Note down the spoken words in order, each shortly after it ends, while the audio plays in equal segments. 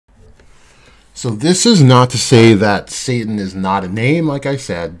So this is not to say that Satan is not a name, like I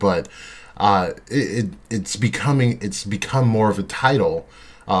said, but it's become more of a title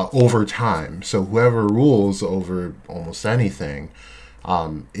over time. So whoever rules over almost anything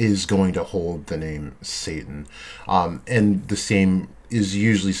is going to hold the name Satan, and the same is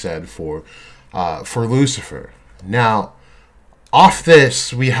usually said for Lucifer. Now, off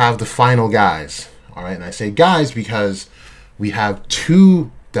this, we have the final guys. All right, and I say guys because we have two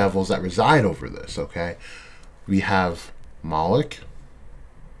devils that reside over this. Okay, we have Moloch,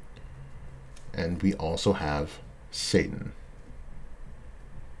 and we also have Satan.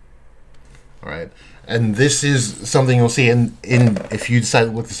 All right, and this is something you'll see in if you decide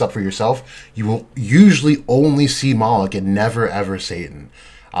to look this up for yourself, you will usually only see Moloch and never ever Satan.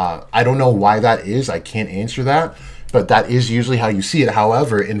 I don't know why that is. I can't answer that, but that is usually how you see it.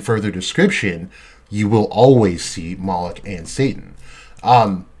 However, in further description, you will always see Moloch and Satan.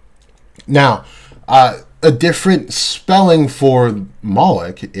 Now, a different spelling for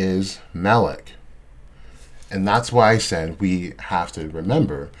Moloch is Melech. And that's why I said we have to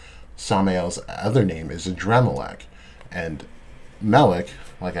remember Samael's other name is Adremelech. And Melech,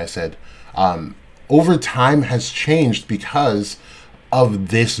 like I said, over time has changed because of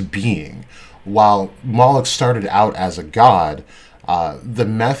this being. While Moloch started out as a god, the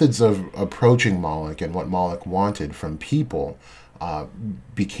methods of approaching Moloch and what Moloch wanted from people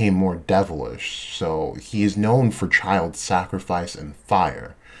became more devilish. So he is known for child sacrifice and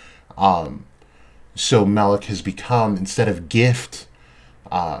fire. So Moloch has become, instead of gift,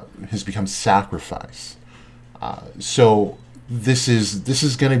 has become sacrifice. So this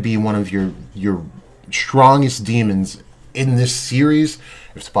is going to be one of your strongest demons in this series,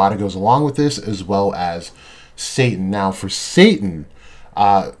 if Spada goes along with this, as well as Satan. Now, for Satan,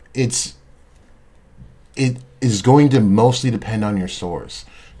 it is going to mostly depend on your source.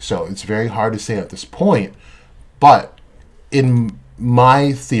 So it's very hard to say at this point, but in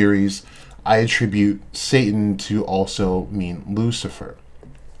my theories, I attribute Satan to also mean Lucifer.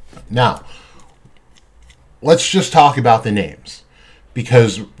 Now, let's just talk about the names,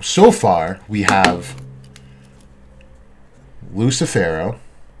 because so far we have Lucifero,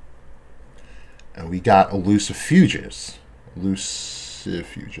 and we got a Lucifugus.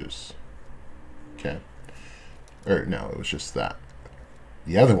 Okay. Or no, it was just that.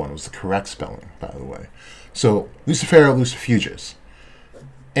 The other one was the correct spelling, by the way. So Lucifero, Lucifugus.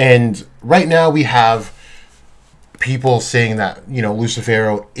 And right now we have people saying that,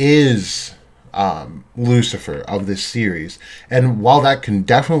 Lucifero is Lucifer of this series. And while that can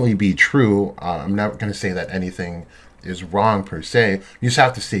definitely be true, I'm not going to say that anything is wrong per se. You just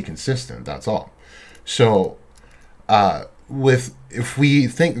have to stay consistent, that's all. So if we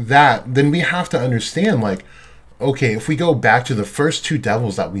think that, then we have to understand, like, okay, if we go back to the first two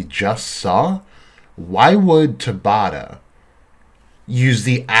devils that we just saw, why would Tabata use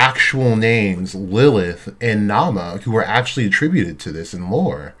the actual names Lilith and Nama, who are actually attributed to this in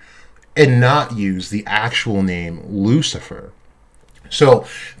lore, and not use the actual name Lucifer? So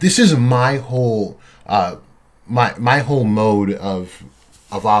this is my whole my whole mode of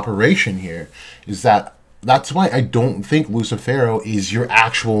operation here, is that's why I don't think Lucifero is your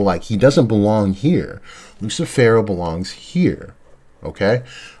actual, like, he doesn't belong here. Lucifero belongs here. Okay?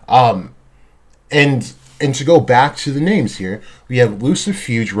 And to go back to the names here, we have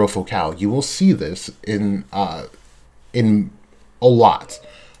Lucifuge Rofocal. You will see this in a lot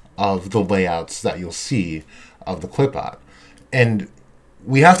of the layouts that you'll see of the Qliphoth. And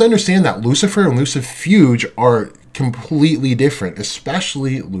we have to understand that Lucifer and Lucifuge are completely different,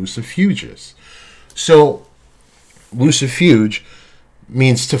 especially Lucifugus. So Lucifuge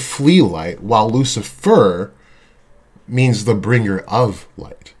means to flee light, while Lucifer means the bringer of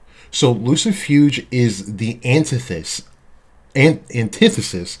light. So Lucifuge is the antithesis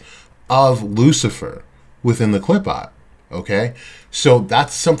of Lucifer within the Qliphoth. Okay, so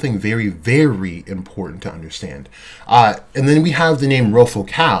that's something very, very important to understand. And then we have the name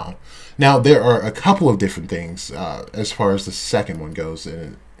Rofocal. Now, there are a couple of different things as far as the second one goes.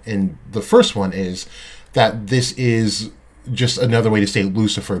 And the first one is that this is just another way to say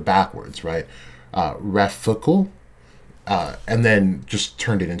Lucifer backwards, right? Refocal, and then just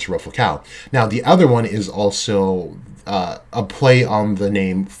turned it into Rofocal. Now, the other one is also a play on the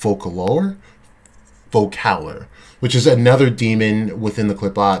name Vocaler, which is another demon within the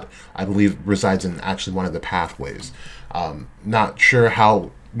Qliphoth. I believe resides in actually one of the pathways. Not sure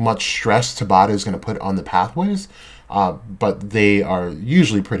how much stress Tabata is going to put on the pathways, but they are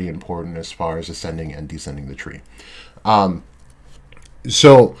usually pretty important as far as ascending and descending the tree.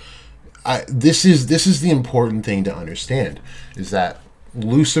 So this is the important thing to understand, is that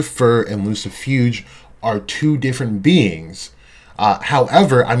Lucifer and Lucifuge are two different beings.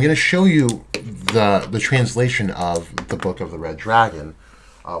 However, I'm going to show you the translation of the Book of the Red Dragon,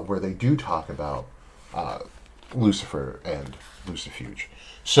 where they do talk about Lucifer and Lucifuge.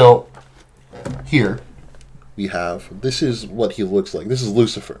 So here we have, this is what he looks like. This is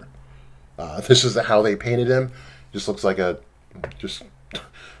Lucifer. This is how they painted him. Just looks like a just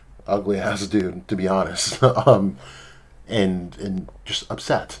ugly ass dude, to be honest, and just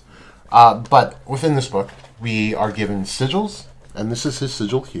upset. But within this book, we are given sigils, and this is his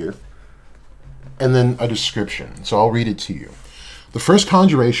sigil here, and then a description. So I'll read it to you. The first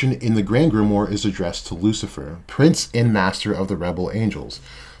conjuration in the Grand Grimoire is addressed to Lucifer, prince and master of the rebel angels.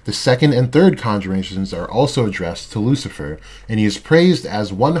 The second and third conjurations are also addressed to Lucifer, and he is praised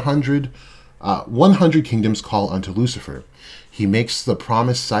as 100 kingdoms call unto Lucifer. He makes the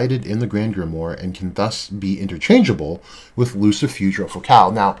promise cited in the Grand Grimoire and can thus be interchangeable with Lucifuge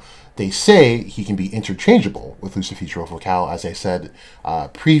Rofocal. Now, they say he can be interchangeable with Lucifuge Rofocal, as I said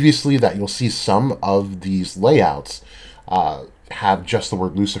previously, that you'll see some of these layouts have just the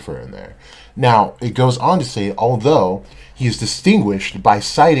word Lucifer in there. Now, it goes on to say, although he is distinguished by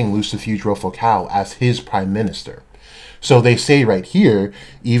citing Lucifuge Rofocal as his prime minister. So they say right here,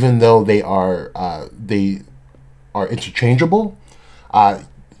 even though they are interchangeable,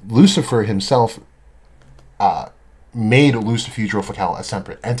 Lucifer himself made Lucifuge Rofocal a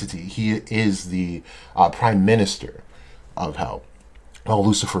separate entity. He is the prime minister of hell, while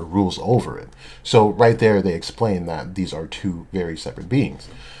Lucifer rules over it. So right there they explain that these are two very separate beings.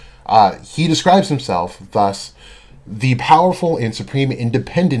 He describes himself thus: the powerful and supreme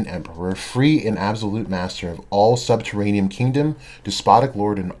independent emperor, free and absolute master of all subterranean kingdom, despotic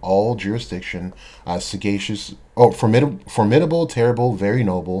lord in all jurisdiction, sagacious, formidable, terrible, very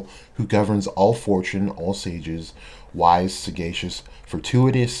noble, who governs all fortune, all sages, wise, sagacious,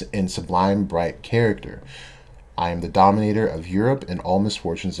 fortuitous, and sublime, bright character. I am the dominator of Europe and all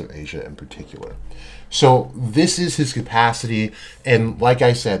misfortunes of Asia in particular. So this is his capacity, and like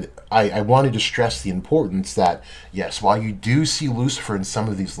I said, I wanted to stress the importance that, yes, while you do see Lucifer in some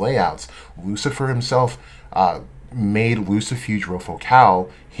of these layouts, Lucifer himself made Lucifuge Rofocal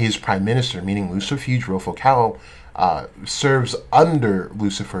his prime minister, meaning Lucifuge Rofocal serves under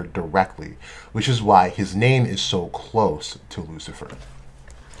Lucifer directly, which is why his name is so close to Lucifer.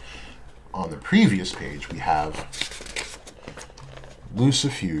 On the previous page, we have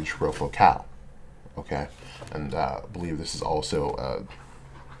Lucifuge Rofocal. Okay, and I believe this is also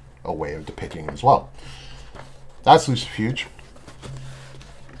a way of depicting it as well. That's Lucifuge.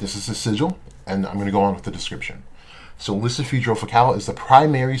 This is his sigil, and I'm going to go on with the description. So Lucifuge Rofocal is the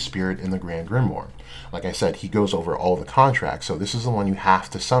primary spirit in the Grand Grimoire. Like I said, he goes over all the contracts, so this is the one you have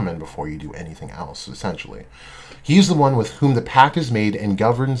to summon before you do anything else, essentially. He is the one with whom the pact is made and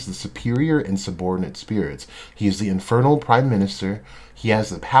governs the superior and subordinate spirits. He is the infernal prime minister. He has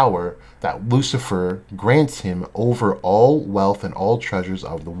the power that Lucifer grants him over all wealth and all treasures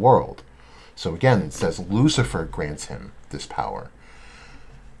of the world. So again, it says Lucifer grants him this power.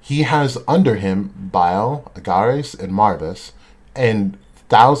 He has under him Baal, Agares, and Marbas, and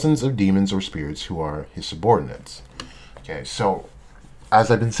thousands of demons or spirits who are his subordinates. Okay, so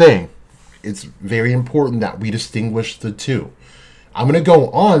as I've been saying, it's very important that we distinguish the two. I'm going to go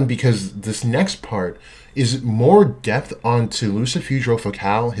on because this next part is more depth onto Lucifuge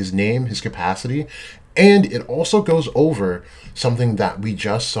Rofocal, his name, his capacity, and it also goes over something that we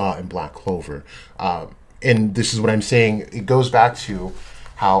just saw in Black Clover. And this is what I'm saying. It goes back to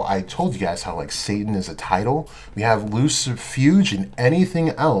how I told you guys how like Satan is a title. We have Lucifuge, and anything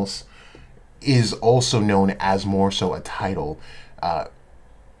else is also known as more so a title,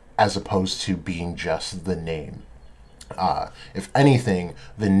 as opposed to being just the name. If anything,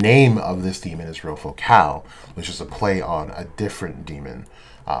 the name of this demon is Rofocal, which is a play on a different demon,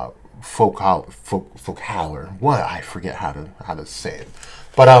 Focaler. What, I forget how to say it.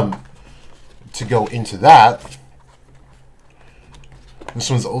 But to go into that, this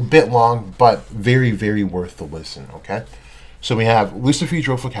one's a bit long, but very, very worth the listen. Okay. So we have Lucifuge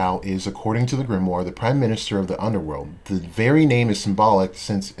Rofocal is, according to the Grimoire, the prime minister of the underworld. The very name is symbolic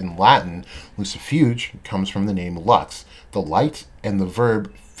since in Latin, Lucifuge comes from the name lux, the light, and the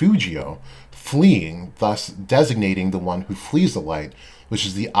verb fugio, fleeing, thus designating the one who flees the light, which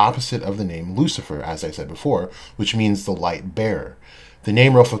is the opposite of the name Lucifer, as I said before, which means the light bearer. The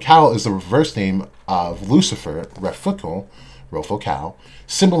name Rofocal is the reverse name of Lucifer, Rofocal,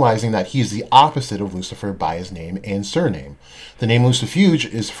 symbolizing that he is the opposite of Lucifer by his name and surname. The name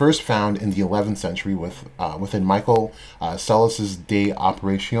Lucifuge is first found in the 11th century within Michael Sellis's De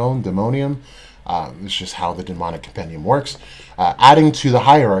Operatione Demonium. It's just how the demonic compendium works. adding to the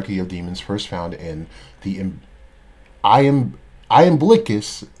hierarchy of demons first found in the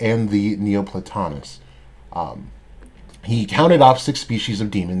Iamblichus and the Neoplatonus. He counted off 6 species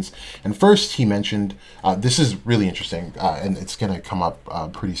of demons, and first he mentioned, this is really interesting, and it's going to come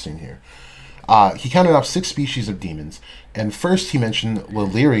up pretty soon here. He counted off 6 species of demons, and first he mentioned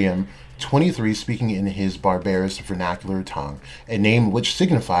Lilirium 23, speaking in his barbarous vernacular tongue, a name which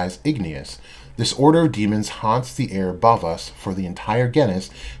signifies igneous. This order of demons haunts the air above us, for the entire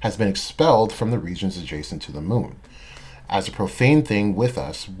genus has been expelled from the regions adjacent to the moon. As a profane thing with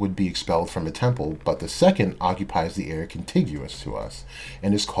us would be expelled from a temple, but the second occupies the air contiguous to us,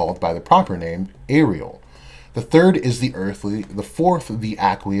 and is called by the proper name aerial. The third is the earthly, the fourth the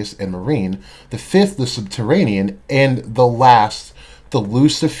aqueous and marine, the fifth the subterranean, and the last the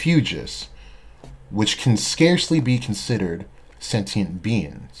lucifugous, which can scarcely be considered sentient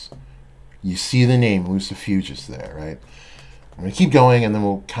beings. You see the name lucifugous there, right? I'm going to keep going, and then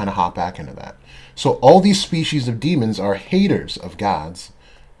we'll kind of hop back into that. So all these species of demons are haters of God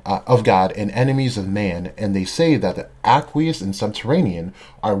and enemies of man, and they say that the aqueous and subterranean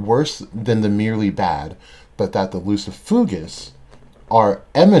are worse than the merely bad, but that the lucifugous are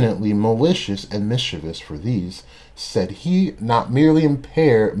eminently malicious and mischievous. For these, said he, not merely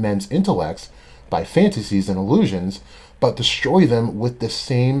impair men's intellects by fantasies and illusions, but destroy them with the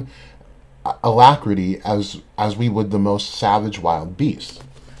same alacrity as we would the most savage wild beast.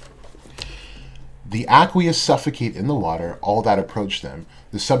 The aqueous suffocate in the water all that approach them.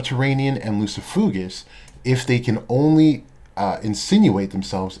 The subterranean and lucifugous, if they can only insinuate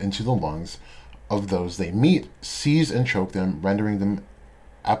themselves into the lungs of those they meet, seize and choke them, rendering them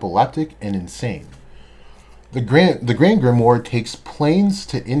epileptic and insane. The Grand Grimoire takes pains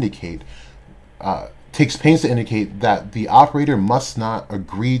to indicate that the operator must not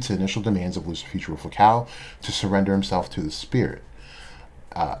agree to initial demands of Lucifuge Focal to surrender himself to the spirit.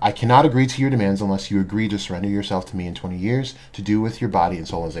 I cannot agree to your demands unless you agree to surrender yourself to me in 20 years to do with your body and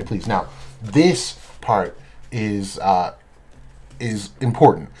soul as I please. Now, this part is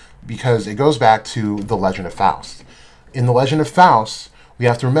important because it goes back to the Legend of Faust. In the Legend of Faust, we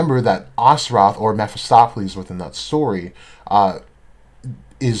have to remember that Osroth, or Mephistopheles within that story,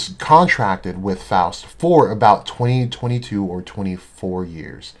 is contracted with Faust for about 22 or 24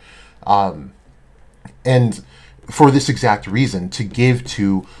 years. And for this exact reason, to give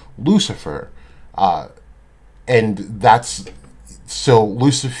to Lucifer. And that's... So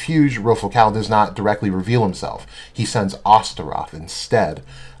Lucifuge Rofocal does not directly reveal himself. He sends Osteroth instead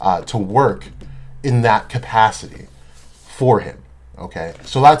to work in that capacity for him. Okay,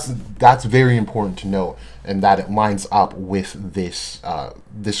 so that's very important to note, and that it lines up with this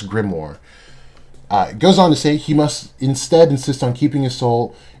this grimoire. It goes on to say he must instead insist on keeping his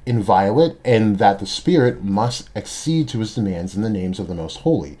soul inviolate, and that the spirit must accede to his demands in the names of the most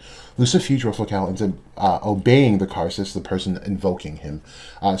holy. Lucifuge Rofocal ends up obeying the Karsus, the person invoking him,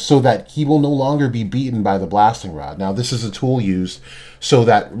 so that he will no longer be beaten by the blasting rod. Now, this is a tool used so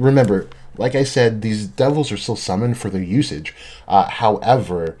that, remember, like I said, these devils are still summoned for their usage.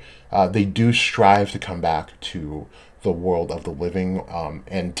 However, they do strive to come back to the world of the living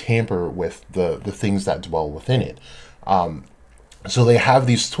and tamper with the things that dwell within it. So they have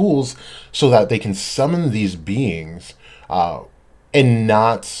these tools so that they can summon these beings and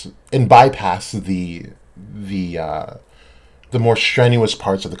bypass the more strenuous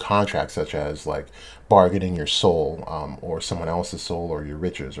parts of the contract, such as like bargaining your soul or someone else's soul or your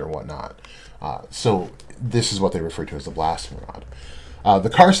riches or whatnot. So this is what they refer to as the blasting rod. The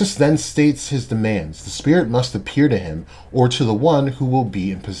Karsus then states his demands. The spirit must appear to him or to the one who will be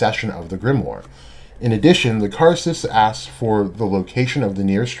in possession of the grimoire. In addition, the Karsus asks for the location of the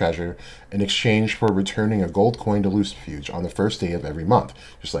nearest treasure in exchange for returning a gold coin to Lucifuge on the first day of every month,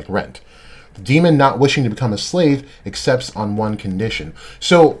 just like rent. The demon, not wishing to become a slave, accepts on one condition.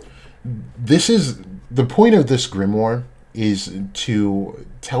 So this is the point of this grimoire, is to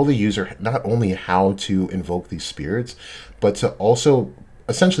tell the user not only how to invoke these spirits, but to also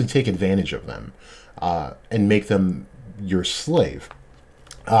essentially take advantage of them and make them your slave.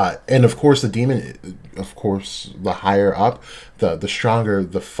 And of course, the demon, of course, the higher up, the stronger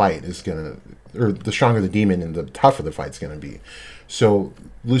the fight is gonna, or the stronger the demon and the tougher the fight's gonna be. So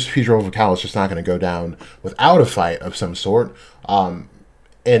Lucifuge Rofocal is just not gonna go down without a fight of some sort.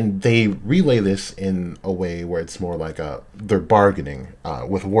 And they relay this in a way where it's more like they're bargaining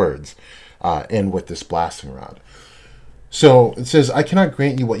with words and with this blasting rod. So it says, I cannot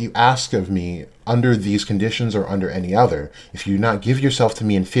grant you what you ask of me under these conditions or under any other, if you do not give yourself to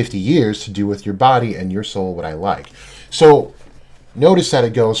me in 50 years to do with your body and your soul what I like. So notice that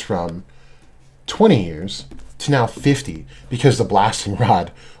it goes from 20 years to now 50, because the blasting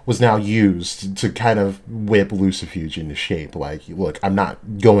rod was now used to kind of whip Lucifuge into shape. Like, look, I'm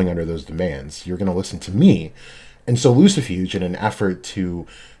not going under those demands. You're going to listen to me. And so Lucifuge, in an effort to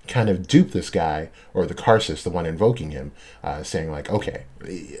kind of dupe this guy, or the Karsus, the one invoking him, saying like, okay,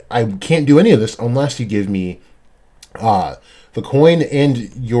 I can't do any of this unless you give me the coin and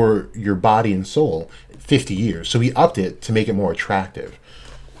your body and soul 50 years. So he upped it to make it more attractive.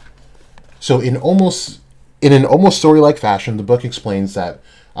 So in an almost story-like fashion, the book explains that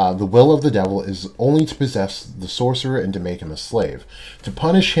the will of the devil is only to possess the sorcerer and to make him a slave. To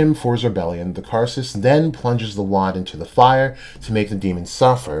punish him for his rebellion, the Karsus then plunges the wand into the fire to make the demon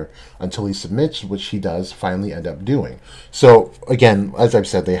suffer until he submits, which he does finally end up doing. So again, as I've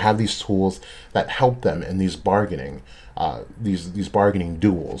said, they have these tools that help them in these bargaining, these bargaining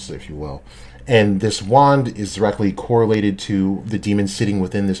duels, if you will. And this wand is directly correlated to the demon sitting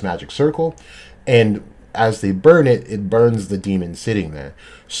within this magic circle, and as they burn it, it burns the demon sitting there.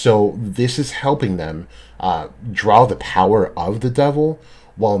 So this is helping them draw the power of the devil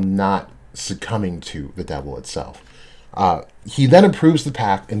while not succumbing to the devil itself. He then approves the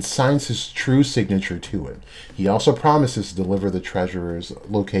pact and signs his true signature to it. He also promises to deliver the treasurer's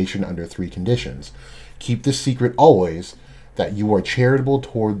location under 3 conditions. Keep this secret always, that you are charitable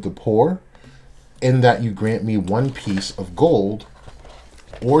toward the poor, and that you grant me 1 piece of gold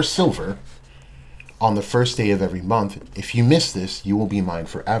or silver on the first day of every month. If you miss this, you will be mine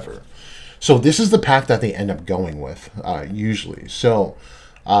forever. So this is the pact that they end up going with, usually. So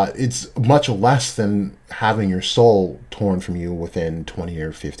it's much less than having your soul torn from you within 20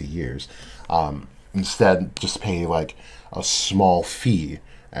 or 50 years. Instead, just pay like a small fee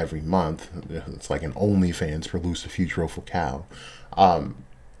every month. It's like an OnlyFans for Lucifuge Qliphoth.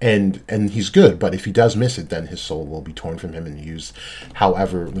 And he's good, but if he does miss it, then his soul will be torn from him and used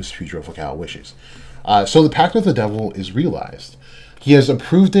however Lucifuge Qliphoth wishes. So the pact with the devil is realized. He has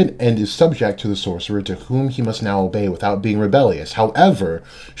approved it and is subject to the sorcerer, to whom he must now obey without being rebellious. However,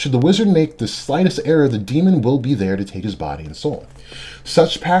 should the wizard make the slightest error, the demon will be there to take his body and soul.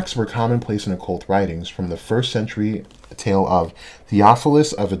 Such pacts were commonplace in occult writings, from the 1st century tale of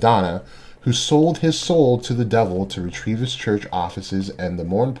Theophilus of Adana, who sold his soul to the devil to retrieve his church offices, and the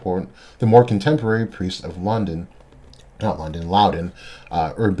more contemporary priest of Loudon, Urbane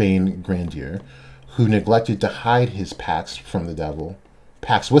Grandier, who neglected to hide his pacts with the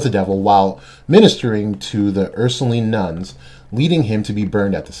devil, while ministering to the Ursuline nuns, leading him to be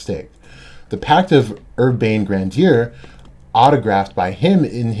burned at the stake. The pact of Urbane Grandier, autographed by him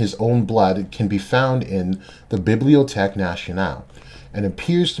in his own blood, can be found in the Bibliothèque Nationale, and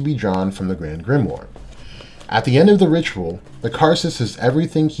appears to be drawn from the Grand Grimoire. At the end of the ritual, the Karsus has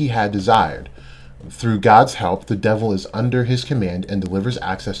everything he had desired. Through God's help, the devil is under his command and delivers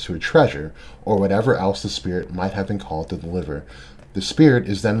access to a treasure, or whatever else the spirit might have been called to deliver. The spirit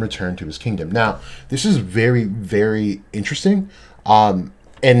is then returned to his kingdom. Now, this is very, very interesting,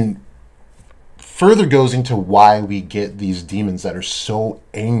 and further goes into why we get these demons that are so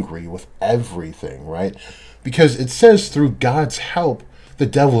angry with everything, right? Because it says, through God's help, the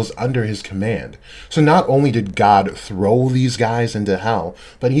devil is under his command. So not only did God throw these guys into hell,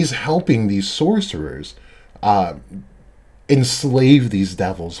 but he's helping these sorcerers enslave these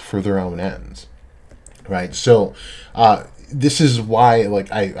devils for their own ends, right? So this is why,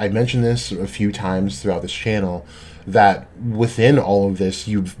 like, I mentioned this a few times throughout this channel, that within all of this,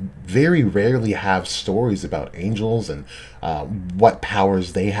 you very rarely have stories about angels and what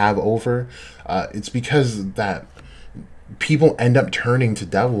powers they have over. It's because that people end up turning to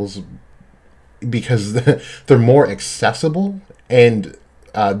devils because they're more accessible, and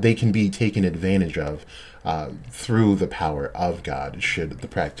they can be taken advantage of through the power of God, should the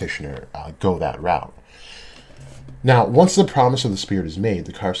practitioner go that route. Now, once the promise of the spirit is made,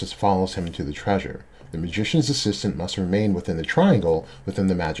 the Karsus follows him into the treasure. The magician's assistant must remain within the triangle within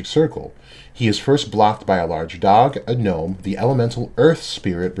the magic circle. He is first blocked by a large dog, a gnome, the elemental earth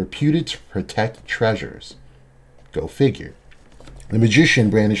spirit reputed to protect treasures. Go figure. The magician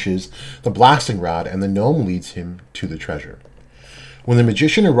brandishes the blasting rod, and the gnome leads him to the treasure. When the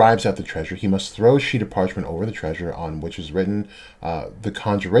magician arrives at the treasure, he must throw a sheet of parchment over the treasure, on which is written the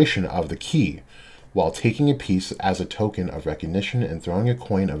conjuration of the key, while taking a piece as a token of recognition and throwing a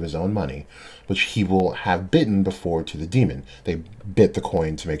coin of his own money, which he will have bitten before to the demon. They bit the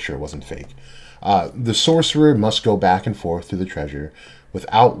coin to make sure it wasn't fake. The sorcerer must go back and forth through the treasure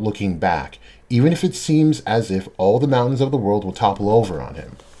without looking back, even if it seems as if all the mountains of the world will topple over on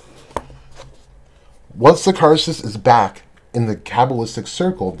him. Once the Karsus is back in the Kabbalistic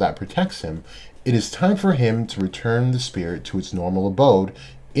circle that protects him, it is time for him to return the spirit to its normal abode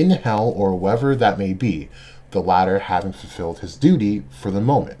in hell, or wherever that may be. the latter having fulfilled his duty for the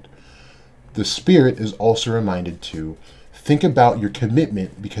moment. The spirit is also reminded to think about your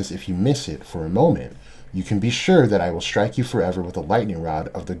commitment, because if you miss it for a moment, you can be sure that I will strike you forever with the lightning rod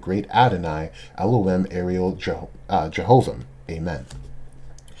of the great Adonai, Elohim, Ariel, Jehovah. Amen.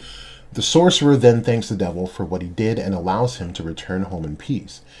 The sorcerer then thanks the devil for what he did and allows him to return home in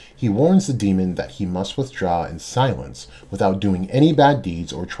peace. He warns the demon that he must withdraw in silence without doing any bad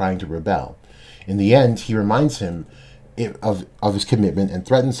deeds or trying to rebel. In the end, he reminds him of his commitment and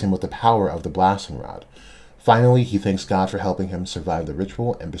threatens him with the power of the blasting rod. Finally, he thanks God for helping him survive the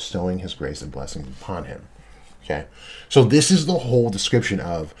ritual and bestowing his grace and blessings upon him. Okay, so this is the whole description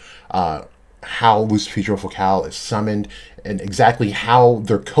of how Qliphoth is summoned and exactly how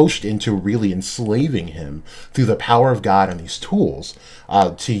they're coached into really enslaving him through the power of God and these tools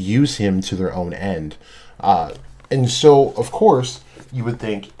to use him to their own end. And so, of course, you would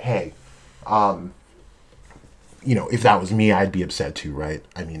think, hey, you know, if that was me, I'd be upset too, right?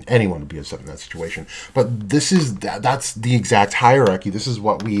 I mean, anyone would be upset in that situation. But this is that's the exact hierarchy. This is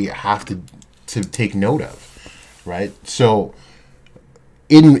what we have to take note of, right? So,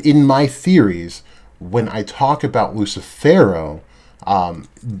 in my theories, when I talk about Lucifer,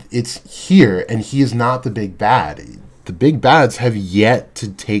 it's here, and he is not the big bad. The big bads have yet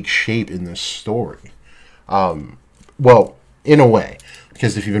to take shape in this story. Well, in a way.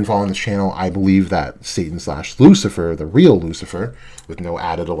 Because if you've been following this channel, I believe that Satan / Lucifer, the real Lucifer, with no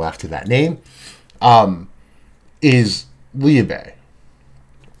added left to that name, is Liebe.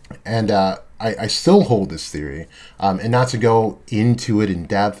 And I still hold this theory. And not to go into it in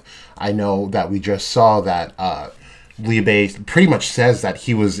depth, I know that we just saw that Liebe pretty much says that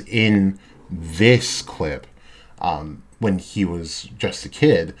he was in this clip when he was just a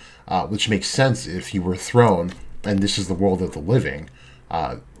kid, which makes sense if he were thrown, and this is the world of the living.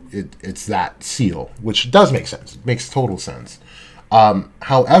 It's that seal, which does make sense. It makes total sense.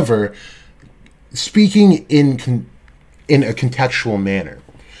 However, speaking in a contextual manner,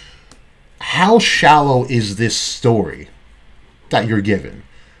 how shallow is this story that you're given?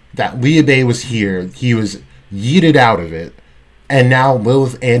 That Liebe was here, he was yeeted out of it, and now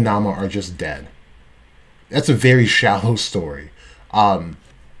Lilith and Nama are just dead. That's a very shallow story.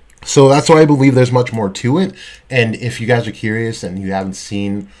 So that's why I believe there's much more to it. And if you guys are curious and you haven't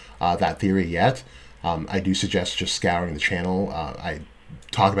seen that theory yet, I do suggest just scouring the channel. I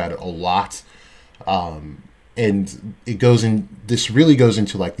talk about it a lot. And it goes in, this really goes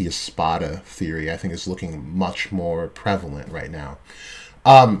into like the Espada theory. I think it's looking much more prevalent right now.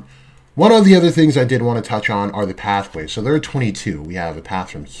 One of the other things I did want to touch on are the pathways. So there are 22. We have a path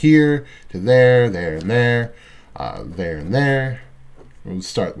from here to there, there and there, there and there. We'll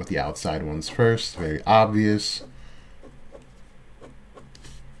start with the outside ones first. Very obvious.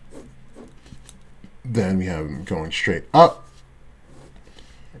 Then we have them going straight up,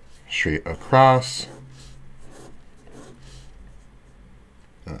 straight across,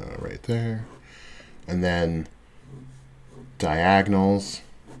 right there, and then diagonals.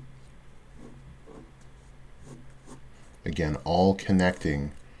 Again, all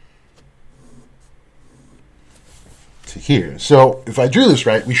connecting to here. So if I drew this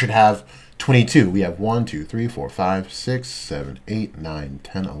right, we should have 22. We have 1, 2, 3, 4, 5, 6, 7, 8, 9,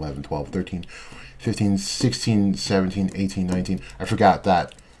 10, 11, 12, 13, 15, 16, 17, 18, 19. I forgot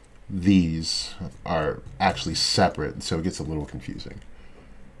that these are actually separate, so it gets a little confusing.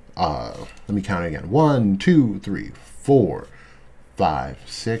 Let me count it again. 1, 2, 3, 4, 5,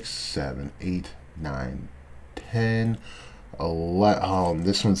 6, 7, 8, 9, 10, 11.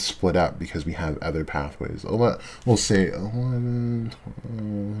 This one's split up because we have other pathways. We'll say 11,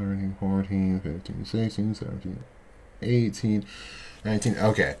 12, 13, 14, 15, 16, 17, 18, 19.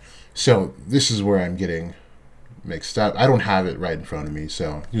 Okay, so this is where I'm getting mixed up. I don't have it right in front of me,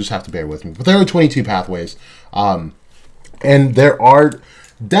 so you just have to bear with me. But there are 22 pathways, and there are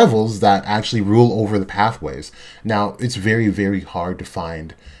devils that actually rule over the pathways. Now, it's very, very hard to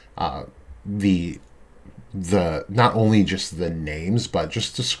find the not only just the names, but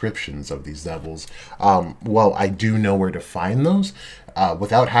just descriptions of these devils. Well, I do know where to find those.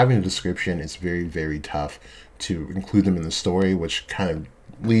 Without having a description, it's very, very tough to include them in the story, which kind of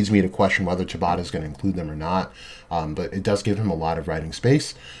leads me to question whether Tabata is going to include them or not. But it does give him a lot of writing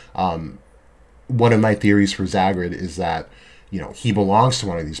space. One of my theories for Zagrid is that, you know, he belongs to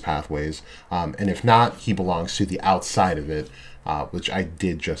one of these pathways, and if not, he belongs to the outside of it, which I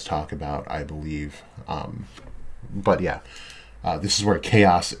did just talk about, I believe. But yeah, this is where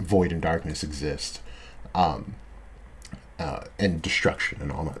chaos, void, and darkness exist, and destruction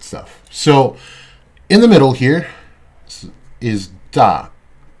and all that stuff. So in the middle here is Da.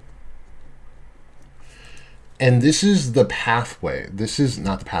 And this is the pathway. This is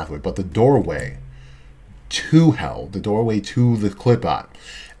not the pathway, but the doorway to hell, the doorway to the Qliphoth.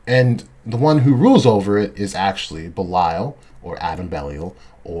 And the one who rules over it is actually Belial, or Adam Belial,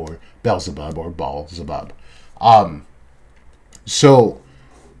 or Beelzebub, or Baal-zebub. So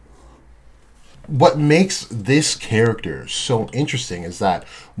what makes this character so interesting is that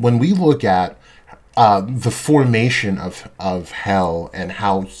when we look at the formation of hell and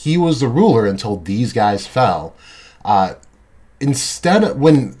how he was the ruler until these guys fell, instead of,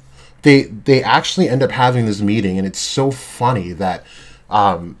 when they actually end up having this meeting, and it's so funny that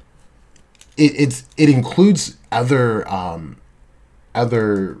it includes other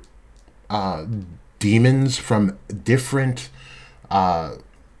demons from different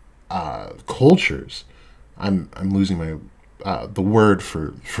cultures. I'm losing my the word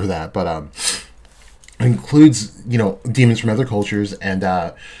for that, but includes, you know, demons from other cultures, and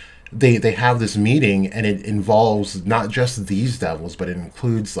they have this meeting, and it involves not just these devils, but it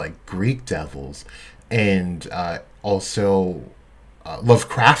includes like Greek devils and also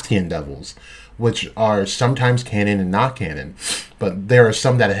Lovecraftian devils, which are sometimes canon and not canon, but there are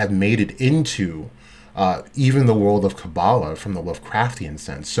some that have made it into even the world of Kabbalah from the Lovecraftian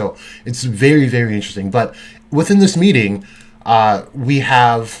sense. So it's very, very interesting. But within this meeting, we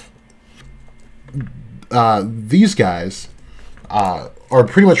have these guys are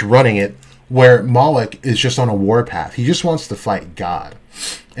pretty much running it, where Moloch is just on a warpath. He just wants to fight God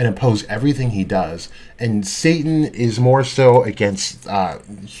and oppose everything he does. And Satan is more so against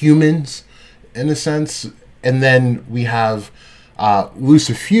humans, in a sense. And then we have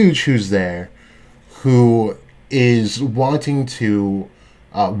Lucifuge, who's there, who is wanting to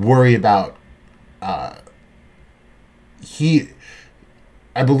worry about...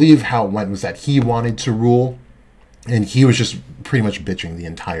 I believe how it went was that he wanted to rule, and he was just pretty much bitching the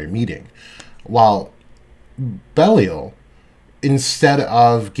entire meeting. While Belial, instead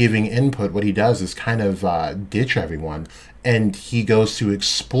of giving input, what he does is kind of ditch everyone, and he goes to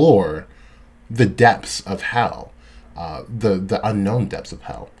explore the depths of hell, the unknown depths of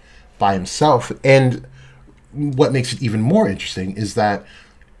hell, by himself. And what makes it even more interesting is that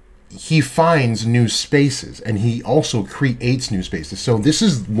he finds new spaces, and he also creates new spaces. So this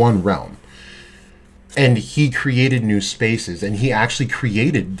is one realm, and he created new spaces, and he actually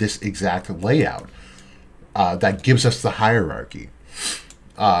created this exact layout that gives us the hierarchy.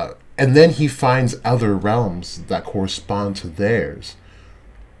 And then he finds other realms that correspond to theirs.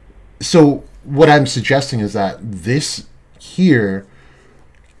 So what I'm suggesting is that this here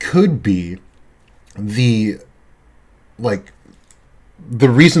could be the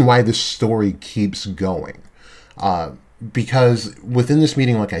reason why this story keeps going. Because within this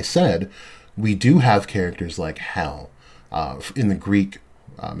meeting, like I said, we do have characters like Hell in the Greek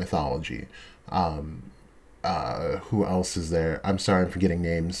mythology. Who else is there? I'm sorry, I'm forgetting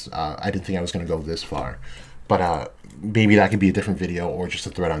names. I didn't think I was going to go this far. But maybe that could be a different video or just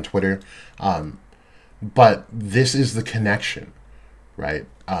a thread on Twitter. But this is the connection, right?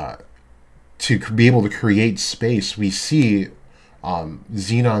 To be able to create space, we see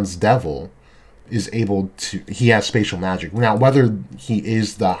Xenon's devil is able to... He has spatial magic. Now, whether he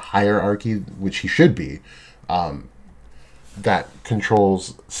is the hierarchy, which he should be, that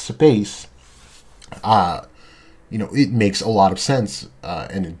controls space, you know, it makes a lot of sense,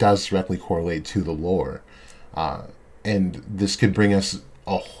 and it does directly correlate to the lore. And this could bring us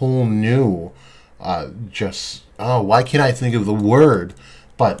a whole new, why can't I think of the word?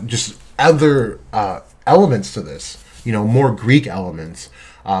 But just other elements to this. You know, more Greek elements,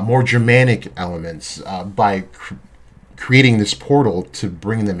 more Germanic elements, by creating this portal to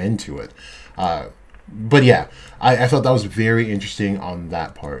bring them into it. But yeah, I thought that was very interesting on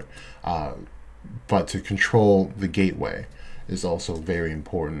that part. But to control the gateway is also very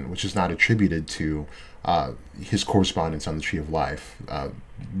important, which is not attributed to his correspondence on the Tree of Life,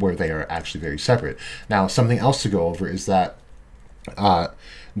 where they are actually very separate. Now, something else to go over is that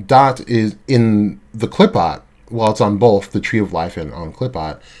Dot is in the Qliphoth. Well, it's on both the Tree of Life and on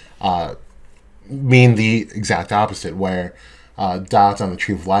Qliphoth, mean the exact opposite, where Dot on the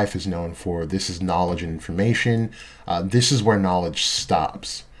Tree of Life is known for, this is knowledge and information. This is where knowledge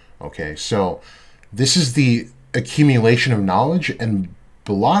stops. Okay, so this is the accumulation of knowledge, and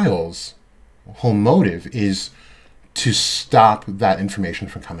Belial's whole motive is to stop that information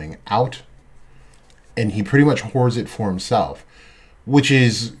from coming out, and he pretty much hoards it for himself, which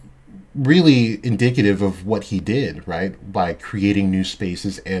is really indicative of what he did, right? By creating new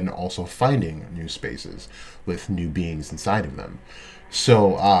spaces and also finding new spaces with new beings inside of them.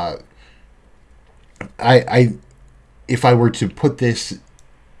 So if I were to put this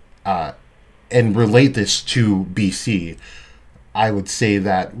and relate this to BC, I would say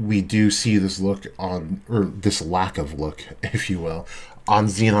that we do see this look on, or this lack of look, if you will, on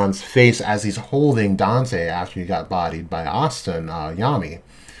Xenon's face as he's holding Dante after he got bodied by Austin Yami,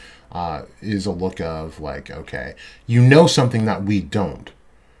 is a look of like, okay, you know something that we don't.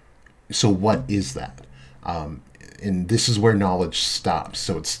 So what is that? And this is where knowledge stops.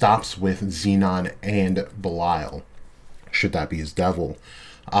 So it stops with Xenon and Belial, should that be his devil.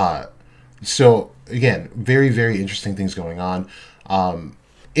 So again, very, very interesting things going on. And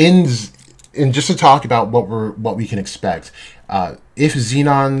just to talk about what we can expect, if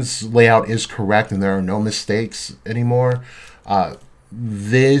Xenon's layout is correct and there are no mistakes anymore,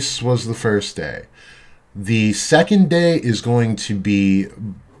 this was the first day. The second day is going to be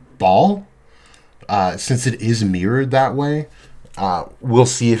Ball, since it is mirrored that way. We'll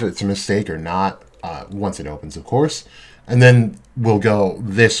see if it's a mistake or not once it opens, of course. And then we'll go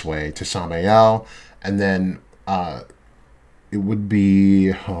this way to Samael, and then it would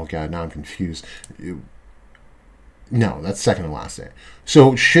be, oh god, now I'm confused. No, that's second and last day.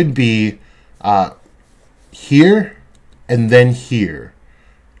 So it should be here and then here.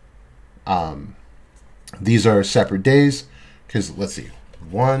 These are separate days, because let's see,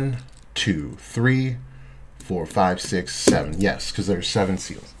 1, 2, 3, 4, 5, 6, 7. Yes, because there's 7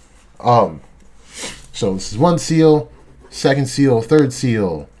 seals. So this is 1 seal, 2nd seal, 3rd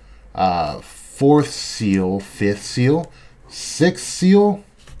seal, 4th seal, 5th seal, 6th seal.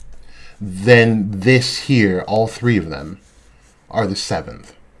 Then this here, all 3 of them are the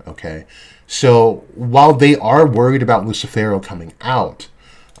 7th. Okay, so while they are worried about Lucifero coming out,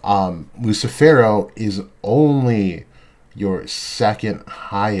 Lucifero is only your 2nd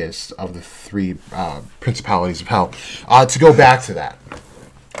highest of the 3 principalities of hell. To go back to that,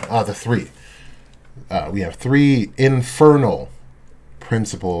 the 3. We have 3 infernal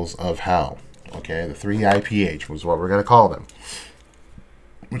principles of hell. Okay, the 3 IPH was what we're going to call them,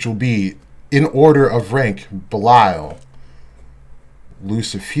 which will be, in order of rank, Belial,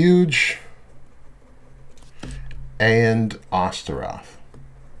 Lucifuge, and Osteroth.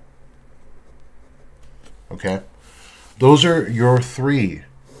 Okay, those are your 3.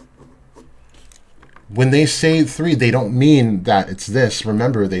 When they say 3, they don't mean that it's this.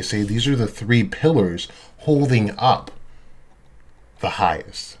 Remember, they say these are the 3 pillars holding up the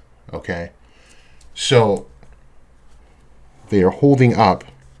highest. Okay, so they are holding up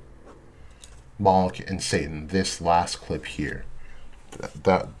Moloch and Satan. This last clip here,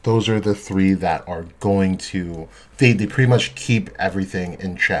 those are the 3 that are going to, they pretty much keep everything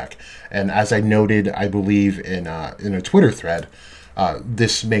in check. And as I noted, I believe in a Twitter thread,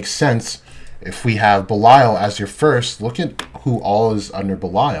 this makes sense. If we have Belial as your first, look at who all is under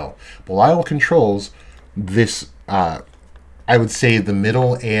Belial. Belial controls this, I would say, the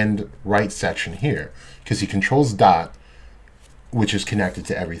middle and right section here, because he controls Dot, which is connected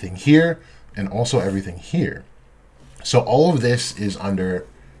to everything here and also everything here. So all of this is under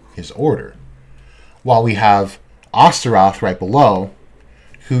his order. While we have Osteroth right below,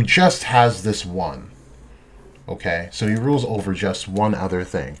 who just has this 1. Okay, so he rules over just 1 other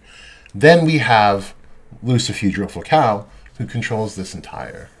thing. Then we have Lucifugio Focal, who controls this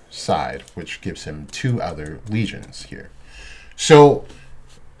entire side, which gives him 2 other legions here. So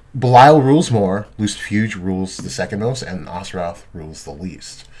Belial rules more, Lucifuge rules the 2nd most, and Osteroth rules the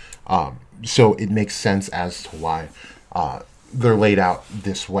least. So it makes sense as to why they're laid out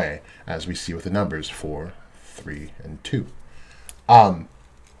this way, as we see with the numbers 4, 3, and 2.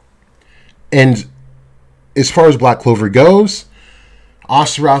 And as far as Black Clover goes,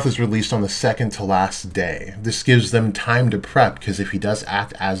 Osteroth is released on the 2nd to last day. This gives them time to prep, because if he does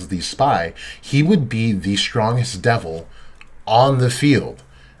act as the spy, he would be the strongest devil on the field.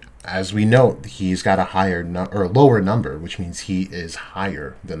 As we note, he's got a higher or lower number, which means he is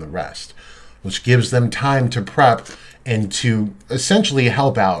higher than the rest, which gives them time to prep and to essentially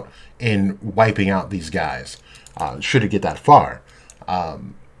help out in wiping out these guys, should it get that far.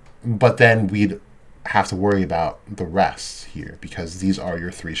 But then we'd have to worry about the rest here, because these are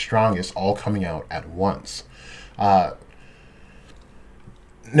your 3 strongest, all coming out at once. Now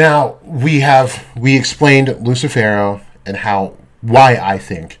we explained Lucifero and why I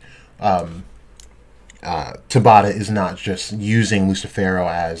think Tabata is not just using Lucifero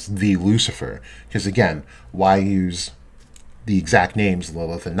as the Lucifer, because again, why use the exact names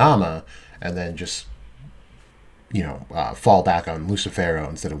Lilith and Nama and then just fall back on Lucifero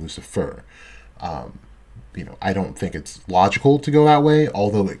instead of Lucifer? I don't think it's logical to go that way,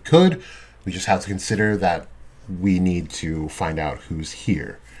 although it could. We just have to consider that we need to find out who's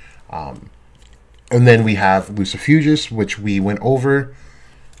here. And then we have Lucifugus, which we went over.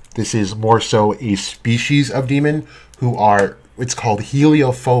 This is more so a species of demon who are, it's called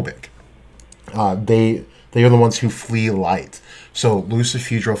heliophobic. They are the ones who flee light. So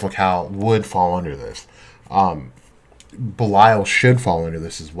Lucifugio Focal would fall under this. Belial should fall under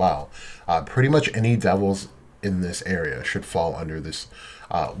this as well. Pretty much any devils in this area should fall under this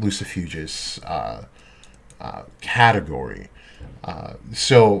Lucifugus category.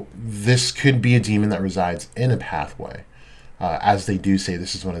 So this could be a demon that resides in a pathway. As they do say,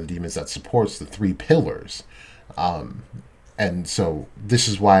 this is one of the demons that supports the 3 pillars. And so this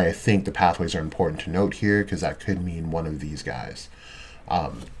is why I think the pathways are important to note here, because that could mean one of these guys.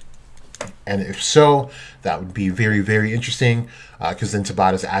 And if so, that would be very, very interesting, because then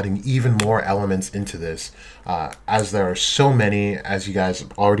Tabata is adding even more elements into this, as there are so many, as you guys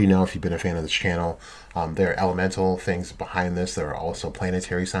already know if you've been a fan of this channel. There are elemental things behind this. There are also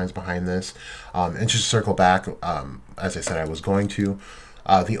planetary signs behind this. And just to circle back, as I said I was going to,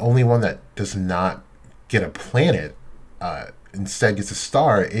 the only one that does not get a planet, instead gets a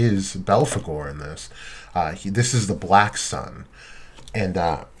star, is Belphegor in this. This is the Black Sun. And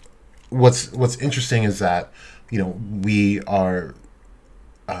what's interesting is that, you know, we are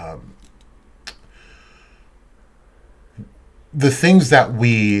the things that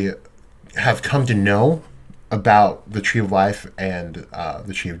we have come to know about the Tree of Life and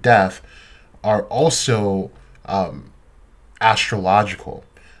the Tree of Death are also astrological.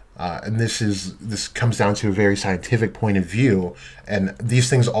 And this comes down to a very scientific point of view, and these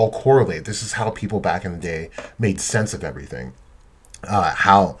things all correlate. This is how people back in the day made sense of everything.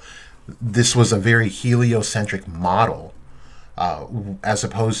 How this was a very heliocentric model, as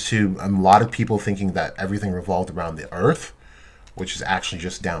opposed to a lot of people thinking that everything revolved around the Earth, which is actually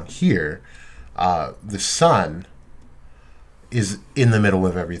just down here. The sun is in the middle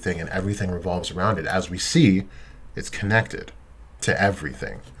of everything, and everything revolves around it. As we see, it's connected to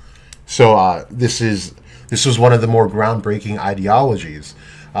everything. So this was one of the more groundbreaking ideologies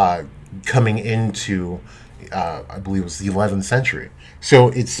coming into, I believe it was the 11th century. So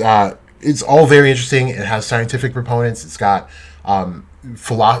it's all very interesting. It has scientific proponents. It's got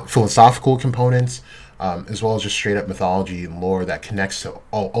philosophical components, as well as just straight up mythology and lore that connects to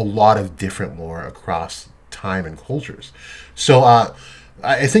a lot of different lore across time and cultures. So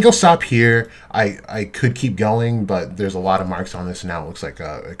I think I'll stop here. I could keep going, but there's a lot of marks on this, and now it looks like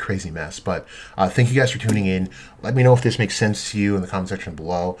a crazy mess. But thank you guys for tuning in. Let me know if this makes sense to you in the comment section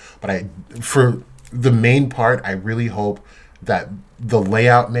below. But for the main part, I really hope that the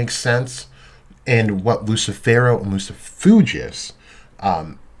layout makes sense, and what Lucifero and Lucifugus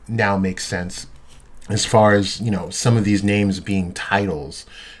now makes sense, as far as, you know, some of these names being titles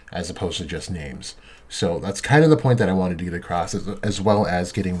as opposed to just names. So that's kind of the point that I wanted to get across, as well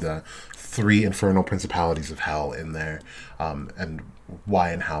as getting the 3 infernal principalities of hell in there, and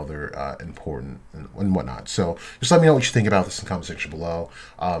why and how they're important and whatnot. So just let me know what you think about this in the comment section below.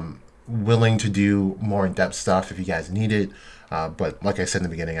 Willing to do more in-depth stuff if you guys need it. But like I said in the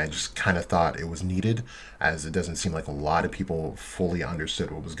beginning, I just kind of thought it was needed, as it doesn't seem like a lot of people fully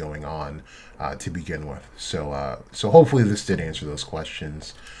understood what was going on to begin with. So so hopefully this did answer those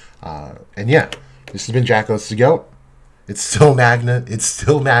questions. And yeah, this has been OATz the Goat. It's still Magna. It's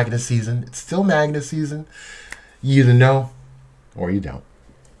still Magna season. It's still Magna season. You either know or you don't.